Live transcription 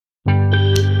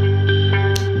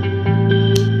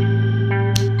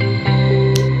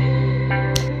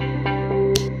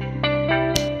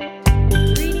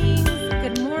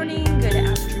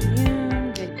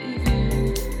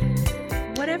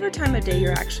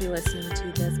actually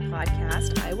listening to this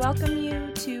podcast. I welcome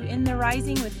you to In the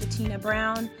Rising with Bettina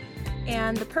Brown.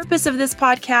 And the purpose of this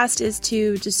podcast is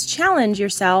to just challenge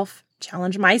yourself,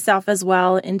 challenge myself as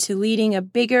well, into leading a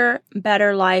bigger,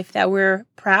 better life that we're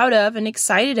proud of and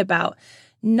excited about.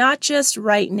 Not just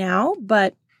right now,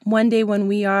 but one day when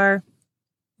we are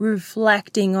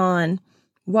reflecting on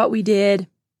what we did,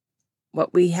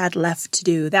 what we had left to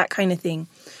do, that kind of thing.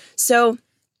 So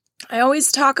I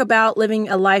always talk about living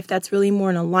a life that's really more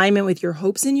in alignment with your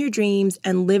hopes and your dreams,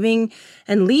 and leaving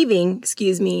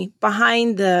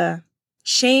behind the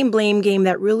shame, blame game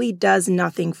that really does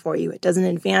nothing for you. It doesn't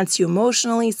advance you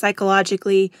emotionally,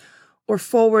 psychologically, or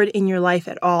forward in your life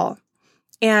at all.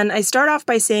 And I start off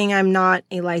by saying I'm not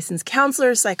a licensed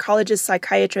counselor, psychologist,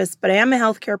 psychiatrist, but I am a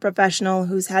healthcare professional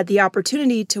who's had the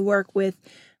opportunity to work with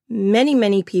many,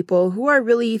 many people who are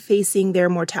really facing their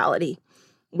mortality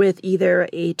with either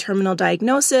a terminal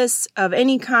diagnosis of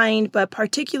any kind, but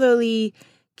particularly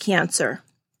cancer.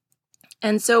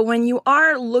 And so when you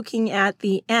are looking at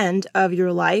the end of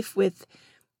your life with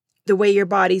the way your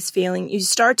body's feeling, you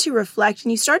start to reflect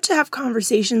and you start to have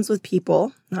conversations with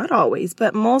people, not always,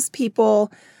 but most people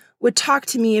would talk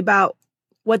to me about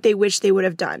what they wish they would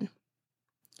have done.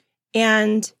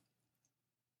 And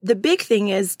the big thing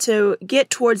is to get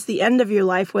towards the end of your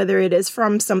life, whether it is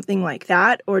from something like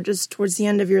that or just towards the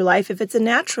end of your life, if it's a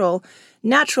natural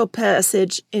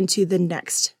passage into the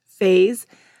next phase,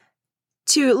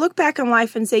 to look back on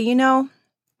life and say,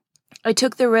 I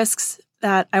took the risks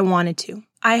that I wanted to.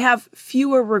 I have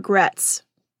fewer regrets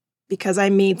because I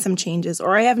made some changes,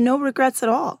 or I have no regrets at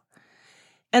all.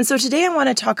 And so today I want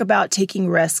to talk about taking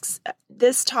risks.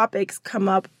 This topic's come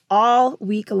up all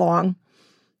week long.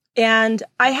 And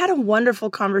I had a wonderful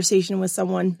conversation with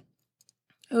someone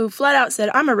who flat out said,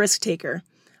 I'm a risk taker.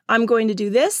 I'm going to do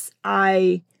this.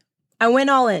 I went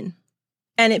all in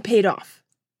and it paid off.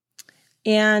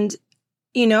 And,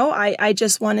 I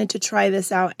just wanted to try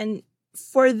this out. And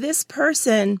for this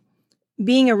person,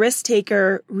 being a risk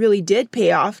taker really did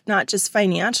pay off, not just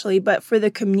financially, but for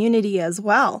the community as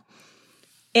well.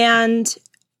 And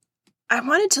I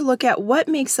wanted to look at what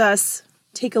makes us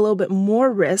take a little bit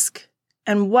more risk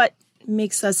and what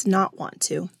makes us not want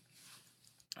to.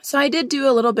 So I did do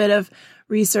a little bit of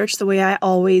research the way I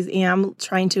always am,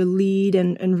 trying to lead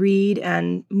and read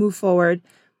and move forward.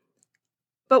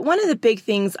 But one of the big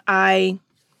things I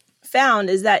found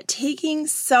is that taking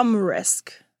some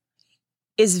risk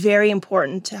is very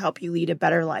important to help you lead a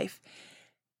better life.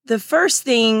 The first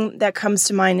thing that comes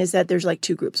to mind is that there's like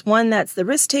two groups, one that's the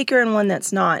risk taker and one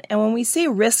that's not. And when we say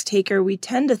risk taker, we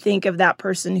tend to think of that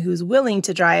person who's willing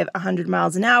to drive 100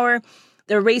 miles an hour,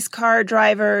 the race car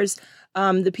drivers,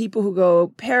 the people who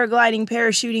go paragliding,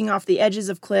 parachuting off the edges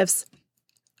of cliffs,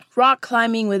 rock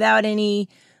climbing without any,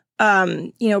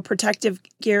 protective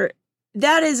gear.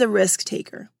 That is a risk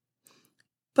taker.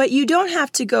 But you don't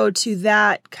have to go to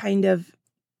that kind of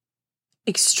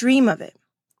extreme of it.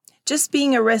 Just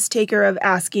being a risk taker of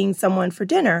asking someone for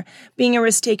dinner, being a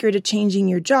risk taker to changing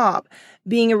your job,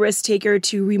 being a risk taker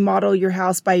to remodel your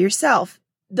house by yourself.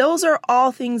 Those are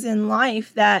all things in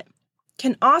life that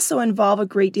can also involve a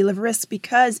great deal of risk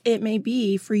because it may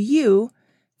be for you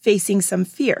facing some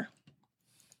fear.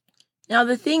 Now,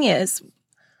 the thing is,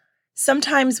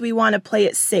 sometimes we want to play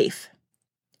it safe.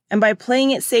 And by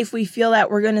playing it safe, we feel that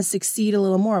we're going to succeed a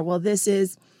little more. Well, this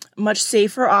is a much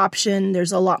safer option.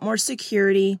 There's a lot more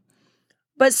security.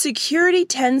 But security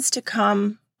tends to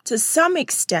come, to some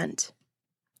extent,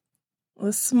 with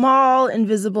a small,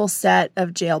 invisible set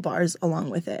of jail bars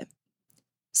along with it.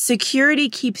 Security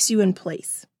keeps you in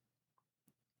place.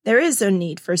 There is a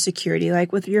need for security,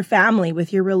 like with your family,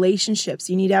 with your relationships.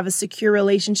 You need to have a secure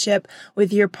relationship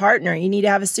with your partner. You need to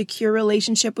have a secure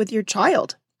relationship with your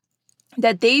child,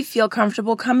 that they feel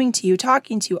comfortable coming to you,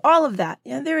 talking to you, all of that.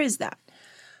 Yeah, there is that.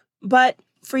 But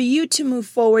for you to move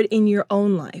forward in your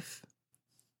own life,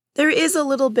 there is a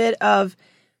little bit of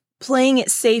playing it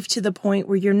safe to the point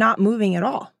where you're not moving at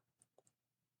all,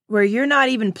 where you're not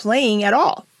even playing at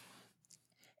all.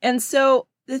 And so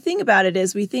the thing about it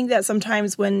is we think that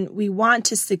sometimes when we want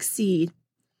to succeed,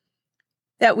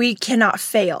 that we cannot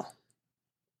fail.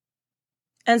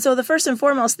 And so the first and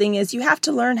foremost thing is you have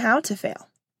to learn how to fail.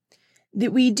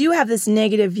 That we do have this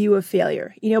negative view of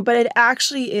failure, but it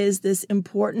actually is this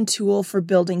important tool for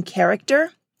building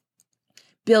character,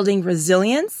 building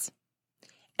resilience,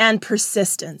 and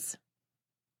persistence.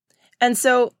 And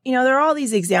so, there are all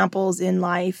these examples in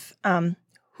life,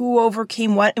 who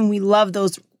overcame what, and we love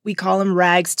those, we call them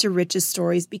rags to riches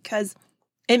stories because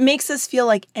it makes us feel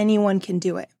like anyone can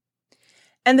do it.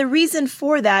 And the reason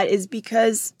for that is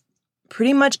because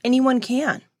pretty much anyone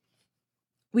can.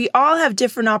 We all have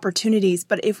different opportunities,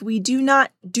 but if we do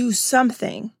not do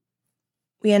something,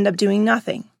 we end up doing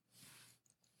nothing.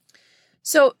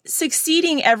 So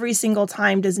succeeding every single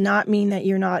time does not mean that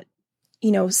you're not,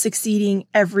 succeeding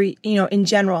in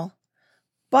general.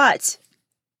 But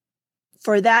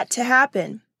for that to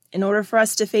happen, in order for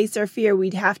us to face our fear,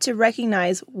 we'd have to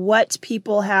recognize what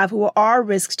people have who are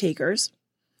risk takers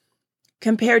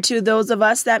compared to those of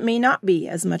us that may not be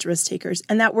as much risk takers.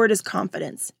 And that word is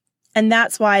confidence. And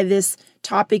that's why this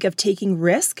topic of taking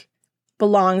risk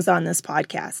belongs on this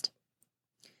podcast.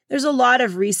 There's a lot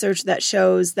of research that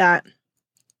shows that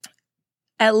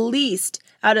at least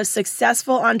out of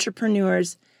successful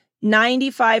entrepreneurs,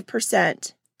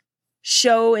 95%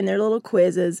 show in their little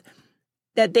quizzes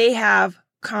that they have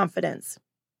confidence.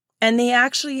 And they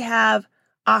actually have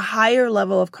a higher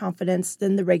level of confidence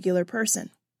than the regular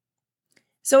person.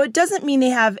 So it doesn't mean they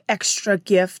have extra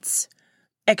gifts,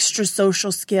 extra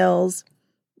social skills,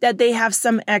 that they have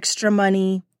some extra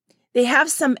money. They have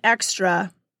some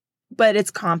extra, but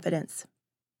it's confidence.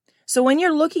 So when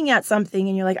you're looking at something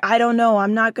and you're like, I don't know,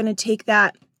 I'm not going to take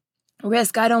that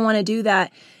risk. I don't want to do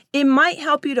that. It might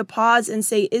help you to pause and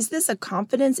say, is this a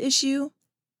confidence issue?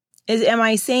 Am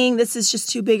I saying this is just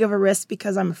too big of a risk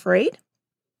because I'm afraid?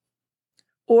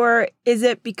 Or is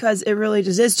it because it really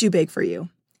just is too big for you?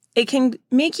 It can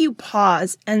make you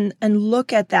pause and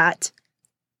look at that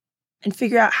and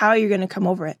figure out how you're going to come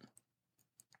over it.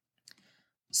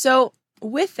 So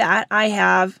with that, I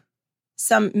have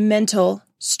some mental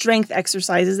strength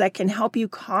exercises that can help you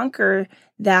conquer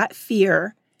that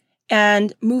fear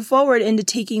and move forward into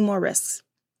taking more risks.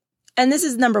 And this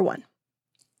is number 1.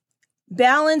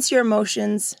 Balance your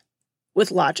emotions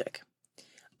with logic.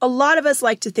 A lot of us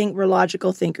like to think we're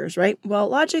logical thinkers, right? Well,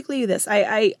 logically this,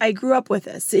 I grew up with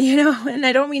this, and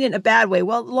I don't mean it in a bad way.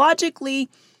 Well, logically,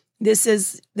 this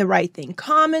is the right thing.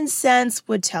 Common sense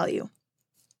would tell you.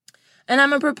 And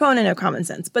I'm a proponent of common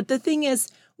sense. But the thing is,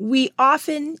 we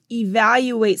often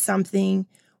evaluate something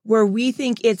where we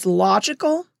think it's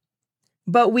logical,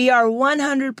 but we are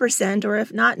 100% or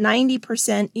if not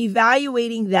 90%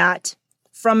 evaluating that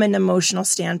from an emotional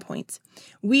standpoint.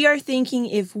 We are thinking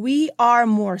if we are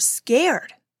more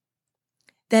scared,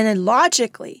 then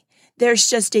logically, there's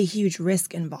just a huge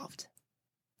risk involved.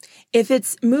 If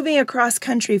it's moving across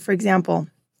country, for example,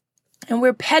 and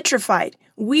we're petrified,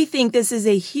 we think this is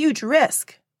a huge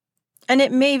risk. And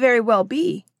it may very well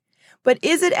be. But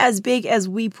is it as big as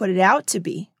we put it out to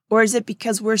be? Or is it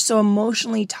because we're so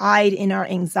emotionally tied in our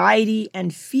anxiety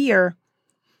and fear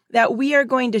that we are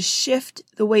going to shift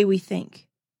the way we think?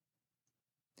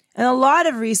 And a lot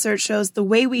of research shows the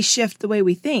way we shift the way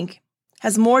we think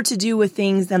has more to do with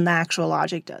things than the actual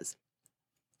logic does.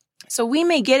 So we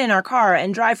may get in our car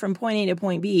and drive from point A to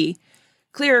point B,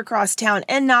 clear across town,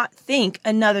 and not think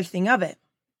another thing of it.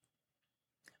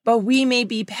 But we may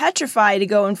be petrified to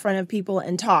go in front of people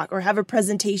and talk or have a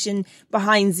presentation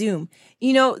behind Zoom.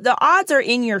 The odds are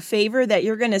in your favor that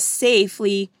you're going to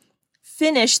safely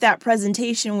finish that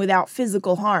presentation without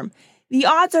physical harm. The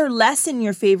odds are less in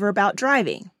your favor about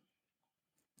driving.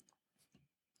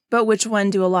 But which one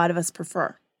do a lot of us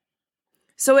prefer?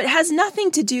 So it has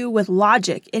nothing to do with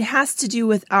logic. It has to do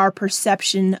with our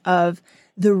perception of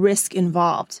the risk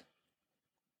involved.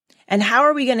 And how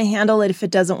are we going to handle it if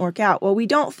it doesn't work out? Well, we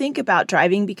don't think about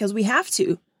driving because we have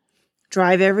to.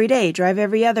 Drive every day, drive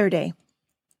every other day.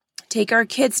 Take our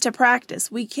kids to practice.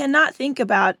 We cannot think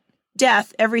about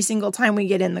death every single time we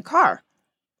get in the car.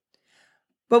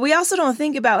 But we also don't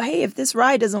think about, hey, if this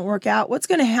ride doesn't work out, what's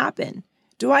going to happen?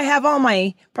 Do I have all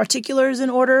my particulars in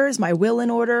order? Is my will in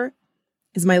order?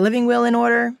 Is my living will in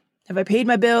order? Have I paid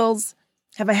my bills?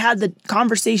 Have I had the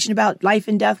conversation about life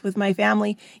and death with my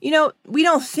family? We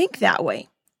don't think that way.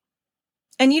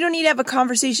 And you don't need to have a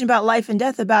conversation about life and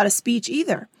death about a speech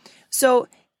either. So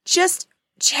just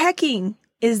checking,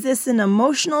 is this an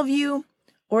emotional view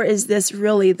or is this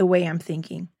really the way I'm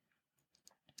thinking?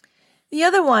 The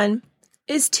other one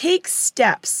is take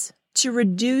steps to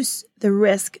reduce the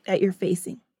risk that you're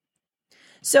facing.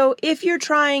 So if you're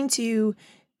trying to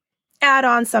add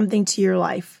on something to your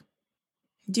life,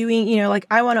 doing,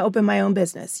 I want to open my own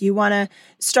business. You want to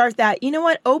start that,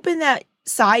 open that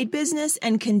side business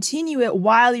and continue it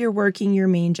while you're working your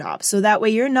main job. So that way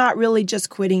you're not really just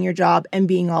quitting your job and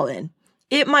being all in.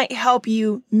 It might help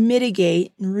you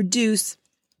mitigate and reduce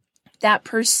that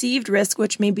perceived risk,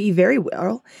 which may be very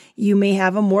well. You may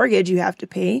have a mortgage you have to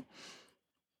pay,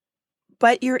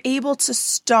 but you're able to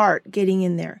start getting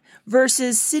in there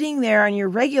versus sitting there on your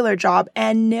regular job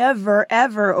and never,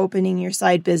 ever opening your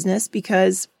side business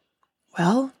because,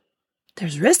 well,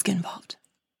 there's risk involved.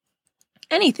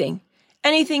 Anything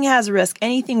Anything has risk.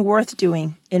 Anything worth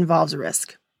doing involves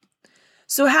risk.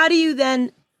 So how do you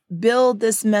then build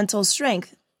this mental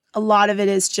strength? A lot of it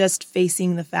is just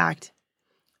facing the fact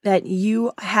that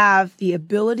you have the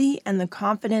ability and the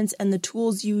confidence and the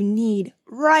tools you need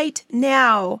right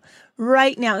now.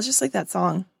 Right now. It's just like that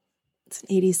song. It's an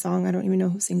 80s song. I don't even know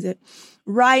who sings it.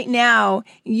 Right now,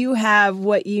 you have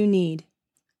what you need.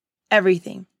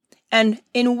 Everything. And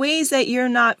in ways that you're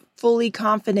not fully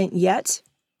confident yet,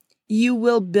 you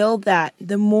will build that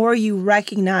the more you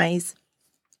recognize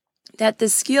that the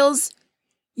skills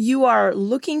you are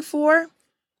looking for,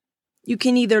 you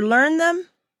can either learn them,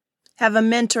 have a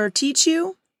mentor teach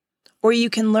you, or you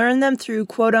can learn them through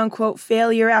quote unquote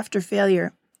failure after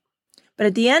failure. But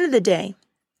at the end of the day,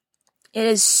 it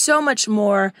is so much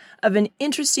more of an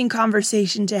interesting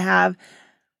conversation to have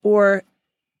or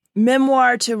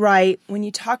memoir to write when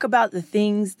you talk about the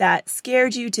things that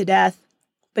scared you to death,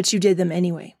 but you did them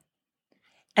anyway.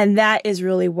 And that is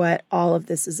really what all of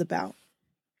this is about.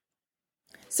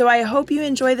 So I hope you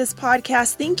enjoy this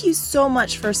podcast. Thank you so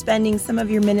much for spending some of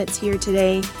your minutes here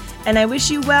today. And I wish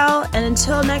you well. And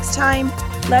until next time,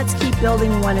 let's keep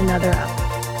building one another up.